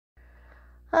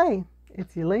Hi,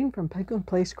 it's Elaine from Penguin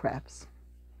Place Crafts.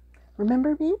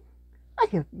 Remember me? I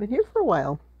haven't been here for a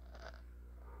while.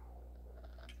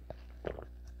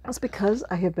 That's because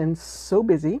I have been so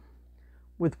busy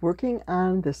with working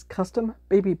on this custom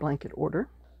baby blanket order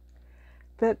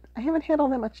that I haven't had all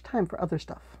that much time for other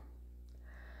stuff.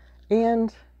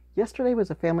 And yesterday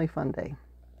was a family fun day.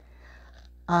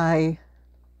 I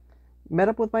met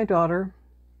up with my daughter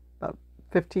about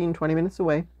 15-20 minutes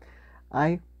away.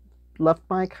 I left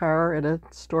my car at a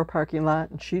store parking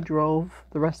lot and she drove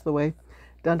the rest of the way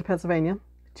down to Pennsylvania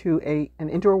to an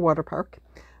indoor water park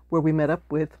where we met up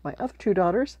with my other two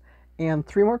daughters and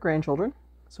three more grandchildren.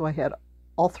 So I had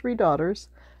all three daughters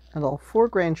and all four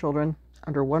grandchildren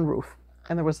under one roof,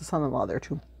 and there was a son-in-law there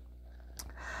too.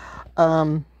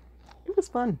 It was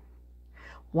fun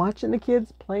watching the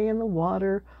kids play in the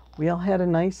water. We all had a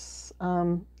nice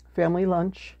family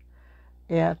lunch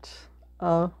at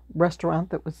a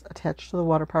restaurant that was attached to the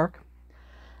water park,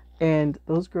 and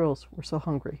those girls were so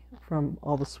hungry from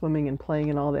all the swimming and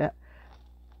playing and all that.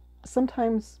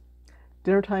 Sometimes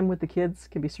dinner time with the kids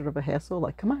can be sort of a hassle,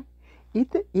 like, come on,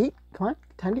 eat, come on,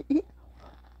 time to eat.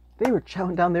 They were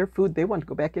chowing down their food. They wanted to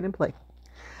go back in and play.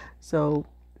 So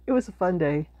it was a fun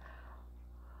day.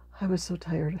 I was so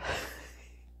tired.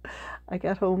 I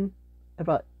got home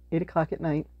about 8 o'clock at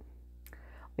night.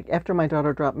 Like, after my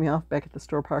daughter dropped me off back at the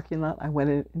store parking lot, I went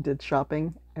in and did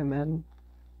shopping and then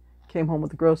came home with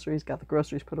the groceries, got the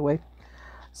groceries put away.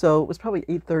 So it was probably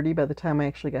 8:30 by the time I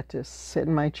actually got to sit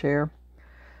in my chair.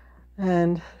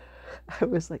 And I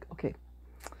was like, okay,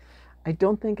 I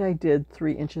don't think I did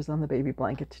 3 inches on the baby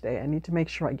blanket today. I need to make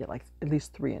sure I get like at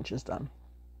least 3 inches done.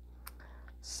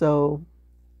 So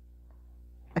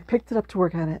I picked it up to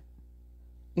work on it,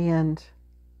 and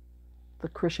the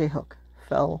crochet hook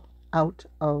fell out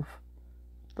of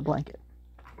the blanket.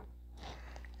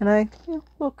 And I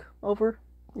look over,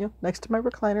 next to my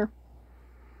recliner.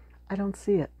 I don't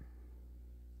see it.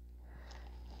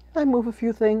 I move a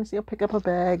few things, pick up a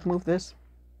bag, move this.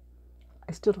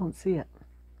 I still don't see it.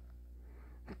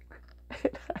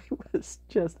 And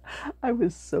I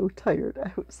was so tired.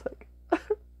 I was like,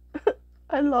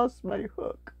 I lost my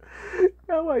hook.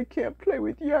 Now I can't play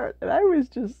with yarn. And I was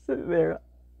just sitting there,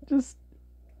 just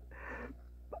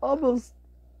almost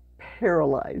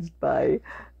paralyzed by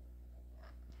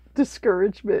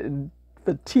discouragement and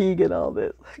fatigue and all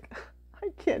this. Like, I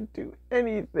can't do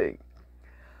anything.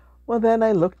 Well, then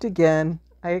I looked again.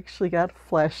 I actually got a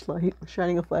flashlight,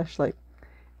 shining a flashlight.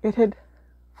 It had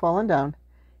fallen down,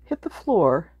 hit the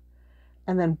floor,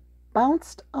 and then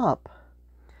bounced up.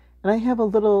 And I have a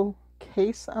little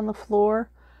case on the floor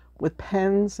with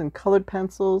pens and colored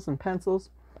pencils and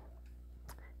pencils.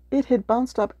 It had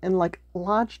bounced up and like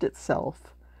lodged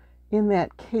itself in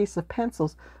that case of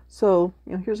pencils. So,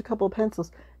 here's a couple of pencils,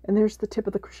 and there's the tip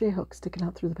of the crochet hook sticking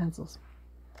out through the pencils.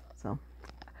 So,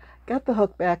 got the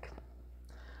hook back,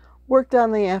 worked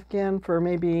on the afghan for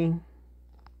maybe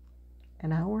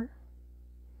an hour,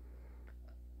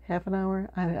 half an hour.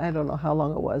 I don't know how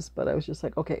long it was, but I was just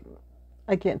like, okay,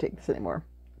 I can't take this anymore.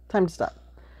 Time to stop.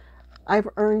 I've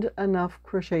earned enough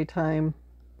crochet time.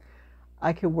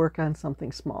 I could work on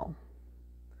something small.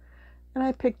 And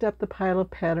I picked up the pile of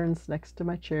patterns next to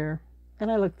my chair,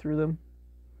 and I looked through them.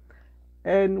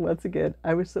 And once again,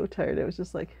 I was so tired. I was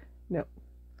just like, no,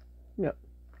 no,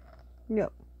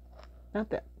 no, not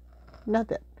that, not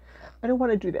that. I don't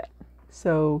want to do that.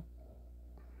 So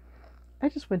I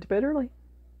just went to bed early.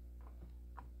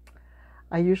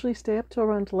 I usually stay up till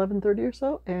around 11:30 or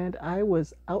so, and I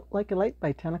was out like a light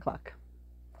by 10 o'clock.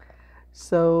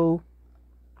 So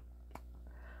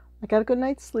I got a good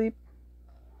night's sleep.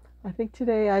 I think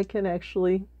today I can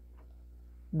actually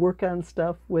work on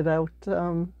stuff without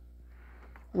so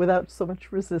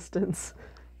much resistance.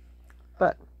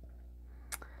 But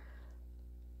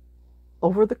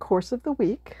over the course of the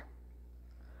week,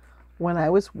 when I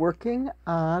was working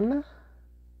on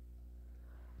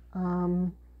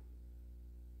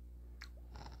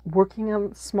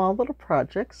small little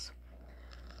projects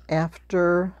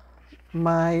after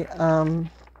my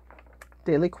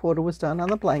daily quota was done on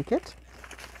the blanket,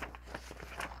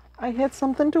 I had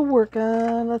something to work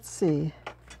on. Let's see.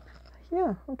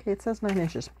 Yeah, okay, it says 9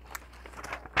 inches.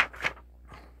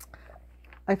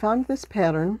 I found this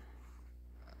pattern,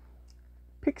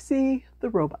 Pixie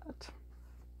the Robot,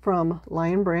 from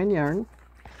Lion Brand Yarn.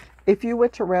 If you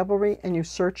went to Ravelry and you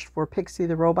searched for Pixie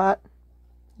the Robot,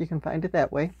 you can find it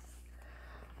that way.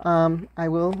 I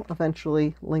will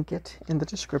eventually link it in the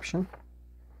description.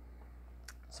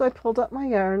 So I pulled up my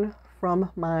yarn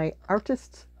from my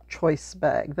Artist's Choice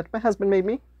bag that my husband made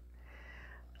me.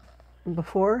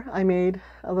 Before I made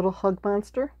a little hug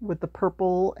monster with the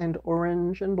purple and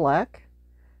orange and black.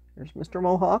 There's Mr.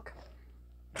 Mohawk.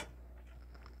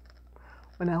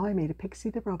 Well, now I made a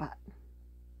Pixie the robot.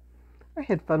 I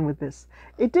had fun with this.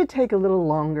 It did take a little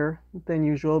longer than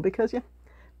usual because, yeah,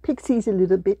 Pixie's a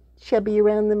little bit chubby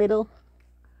around the middle.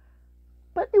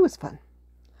 But it was fun.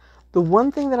 The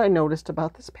one thing that I noticed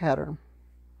about this pattern,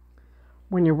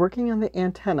 when you're working on the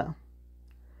antenna,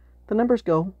 the numbers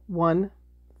go 1,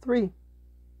 3.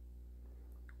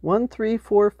 1, 3,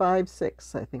 4, 5,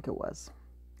 6, I think it was.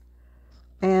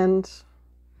 And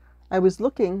I was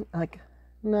looking like,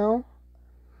 no,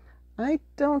 I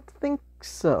don't think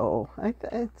so.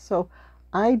 So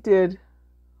I did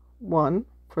 1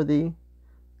 for the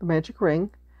magic ring,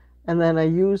 and then I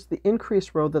used the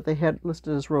increase row that they had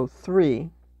listed as row 3.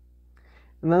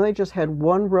 And then they just had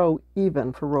 1 row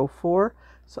even for row 4.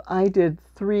 So I did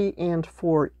 3 and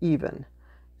 4 even.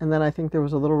 And then I think there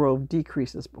was a little row of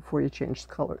decreases before you changed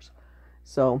the colors.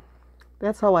 So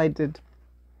that's how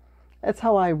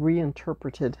I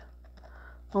reinterpreted.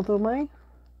 Although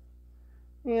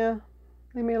yeah,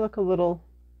 they may look a little,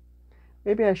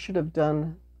 maybe I should have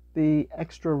done the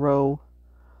extra row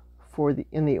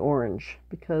in the orange,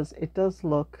 because it does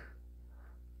look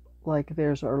like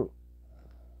their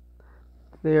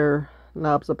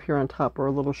knobs up here on top are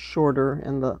a little shorter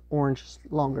and the orange is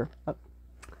longer. But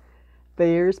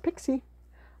there's Pixie.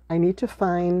 I need to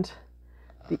find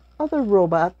the other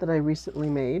robot that I recently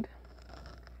made.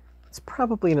 It's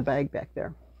probably in a bag back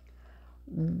there.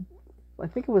 I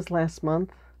think it was last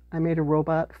month. I made a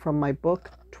robot from my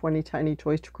book, 20 Tiny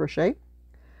Toys to Crochet.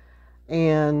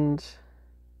 And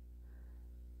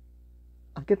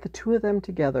I'll get the 2 of them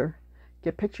together,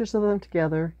 get pictures of them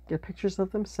together, get pictures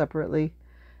of them separately,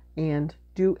 and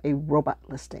do a robot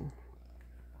listing.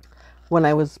 When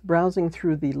I was browsing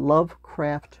through the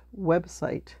Lovecraft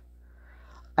website,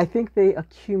 I think they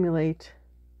accumulate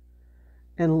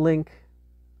and link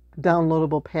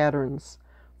downloadable patterns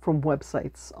from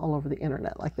websites all over the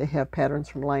internet. Like they have patterns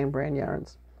from Lion Brand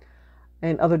Yarns.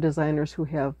 And other designers who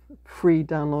have free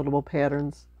downloadable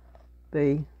patterns,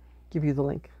 they give you the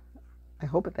link. I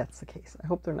hope that's the case. I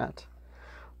hope they're not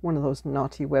one of those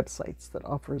naughty websites that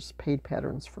offers paid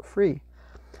patterns for free.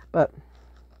 But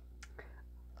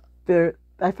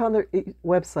I found their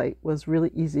website was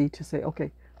really easy to say,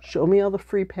 okay, show me all the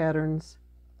free patterns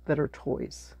that are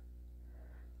toys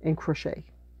in crochet.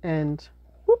 And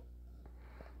whoop,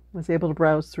 was able to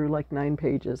browse through like 9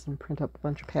 pages and print up a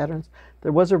bunch of patterns.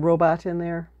 There was a robot in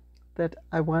there that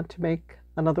I want to make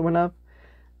another one of,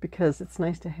 because it's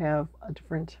nice to have a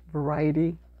different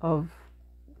variety of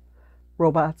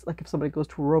robots. Like if somebody goes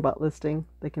to a robot listing,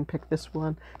 they can pick this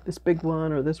one, this big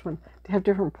one, or this one. They have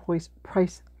different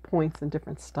price points and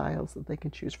different styles that they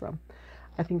can choose from.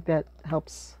 I think that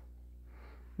helps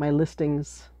my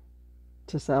listings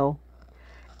to sell.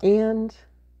 And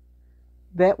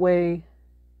that way,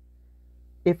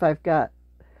 if I've got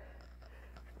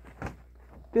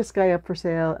this guy up for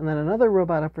sale and then another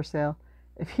robot up for sale,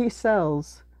 if he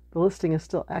sells, the listing is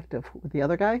still active with the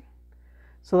other guy.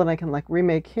 So then I can like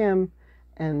remake him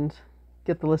and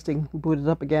get the listing booted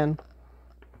up again.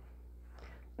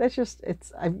 That's just,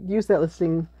 I've used that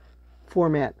listing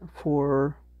format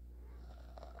for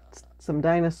some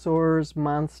dinosaurs,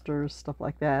 monsters, stuff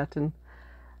like that. And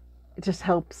it just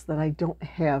helps that I don't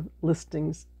have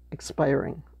listings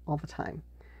expiring all the time.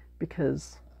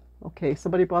 Because, okay,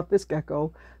 somebody bought this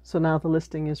gecko, so now the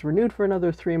listing is renewed for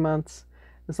another 3 months.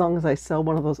 As long as I sell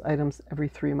one of those items every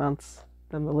 3 months,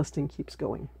 then the listing keeps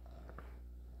going.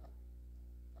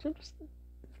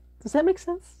 Does that make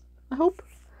sense? I hope.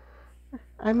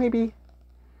 I may be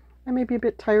a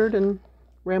bit tired and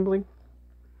rambling.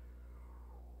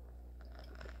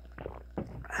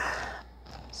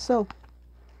 So,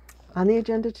 on the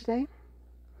agenda today,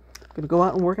 I'm going to go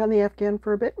out and work on the Afghan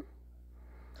for a bit.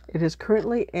 It is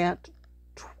currently at,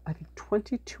 I think,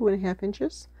 22.5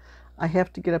 inches. I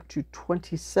have to get up to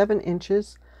 27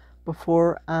 inches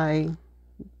before I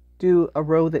do a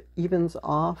row that evens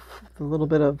off the little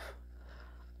bit of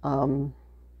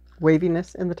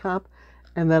waviness in the top.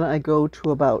 And then I go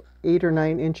to about 8 or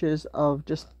 9 inches of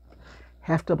just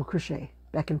half double crochet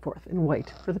back and forth in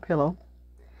white for the pillow.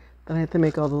 Then I have to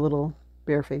make all the little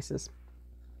bear faces.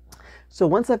 So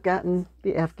once I've gotten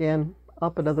the Afghan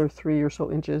up another 3 or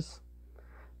so inches,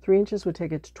 3 inches would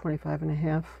take it to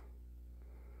 25.5.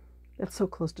 That's so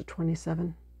close to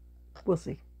 27. We'll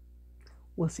see.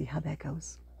 We'll see how that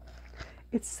goes.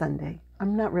 It's Sunday.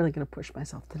 I'm not really going to push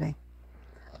myself today.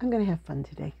 I'm going to have fun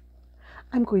today.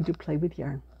 I'm going to play with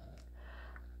yarn.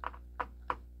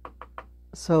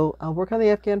 So I'll work on the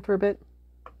Afghan for a bit,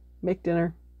 make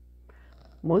dinner,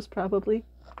 most probably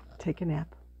take a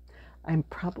nap. I'm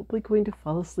probably going to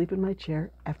fall asleep in my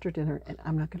chair after dinner, and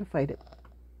I'm not going to fight it.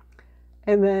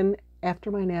 And then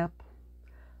after my nap,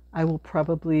 I will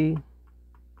probably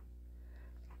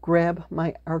grab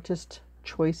my artist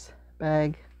choice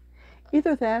bag,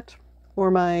 either that or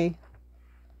my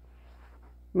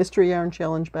mystery yarn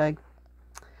challenge bag.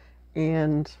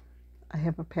 And I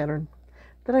have a pattern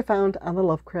that I found on the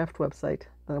Lovecraft website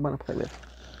that I want to play with.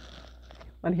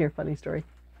 Want to hear a funny story?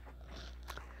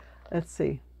 Let's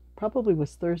see. Probably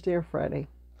was Thursday or Friday.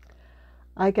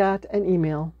 I got an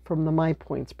email from the My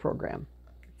Points program.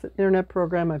 It's an internet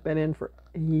program I've been in for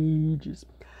ages.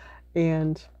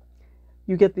 And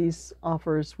you get these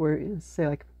offers where you say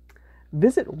like,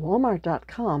 visit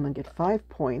walmart.com and get 5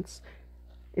 points.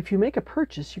 If you make a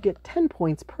purchase, you get 10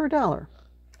 points per dollar.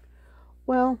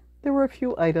 Well, there were a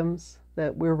few items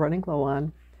that we were running low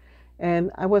on,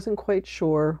 and I wasn't quite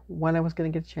sure when I was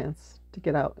going to get a chance to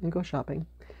get out and go shopping.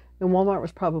 And Walmart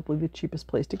was probably the cheapest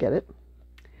place to get it.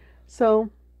 So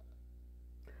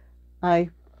I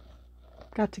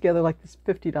got together like this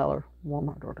 $50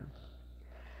 Walmart order.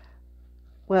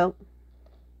 Well,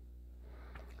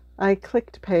 I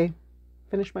clicked pay,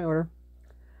 finished my order,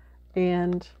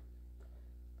 and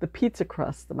the pizza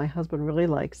crust that my husband really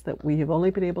likes that we have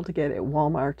only been able to get at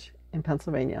Walmart in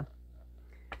Pennsylvania,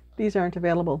 these aren't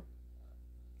available.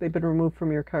 They've been removed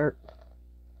from your cart.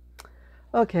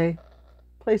 Okay,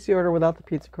 place the order without the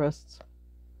pizza crusts.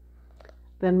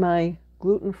 Then my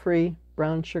gluten-free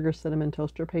brown sugar cinnamon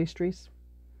toaster pastries,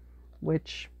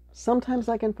 which sometimes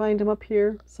I can find them up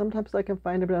here, sometimes I can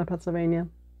find them in Pennsylvania.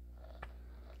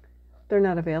 They're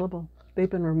not available. They've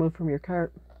been removed from your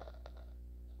cart.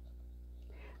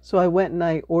 So I went and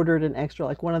I ordered an extra,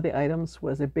 like one of the items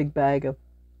was a big bag of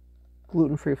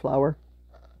gluten-free flour.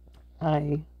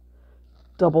 I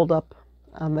doubled up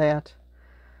on that.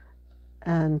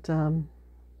 And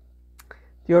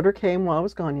the order came while I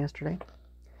was gone yesterday.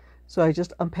 So I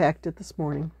just unpacked it this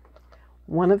morning.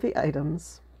 One of the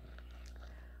items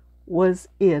was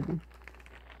in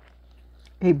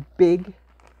a big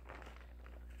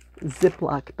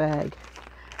Ziploc bag.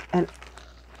 And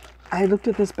I looked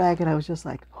at this bag and I was just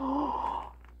like,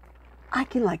 oh, I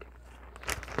can like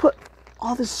put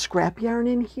all this scrap yarn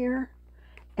in here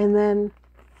and then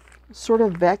sort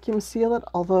of vacuum seal it,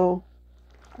 although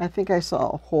I think I saw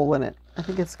a hole in it. I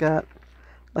think it's got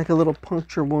like a little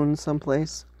puncture wound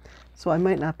someplace, so I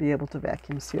might not be able to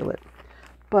vacuum seal it.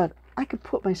 But I could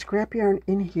put my scrap yarn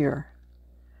in here.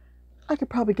 I could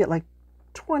probably get like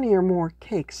 20 or more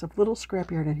cakes of little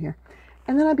scrap yarn in here.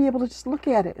 And then I'd be able to just look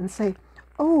at it and say,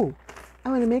 oh, I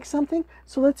want to make something,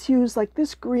 so let's use like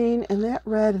this green and that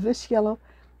red, this yellow,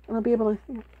 and I'll be able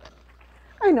to,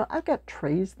 I know, I've got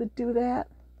trays that do that,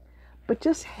 but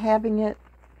just having it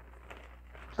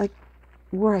like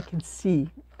where I can see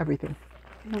everything.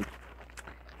 You know,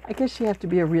 I guess you have to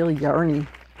be a real yarny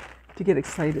to get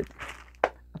excited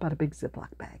about a big Ziploc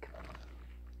bag.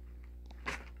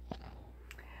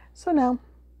 So now,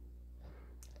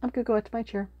 I'm going to go out to my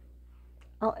chair.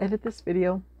 I'll edit this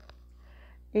video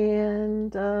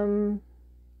and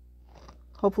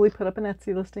hopefully put up an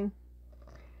Etsy listing.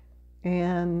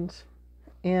 And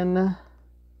in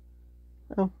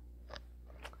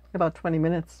about 20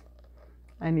 minutes,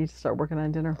 I need to start working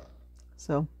on dinner.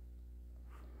 So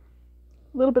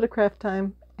a little bit of craft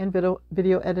time and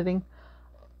video editing.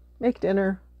 Make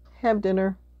dinner, have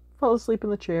dinner, fall asleep in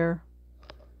the chair,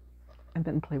 and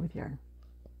then play with yarn.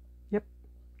 Yep,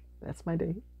 that's my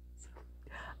day. So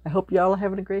I hope y'all are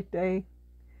having a great day.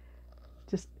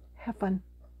 Just have fun.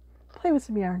 Play with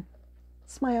some yarn.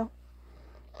 Smile.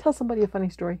 Tell somebody a funny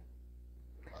story.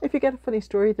 If you get a funny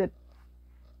story that,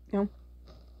 you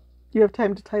have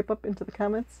time to type up into the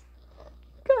comments,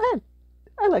 go ahead.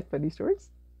 I like funny stories.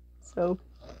 So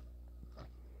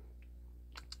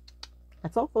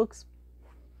that's all, folks.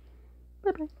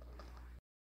 Bye-bye.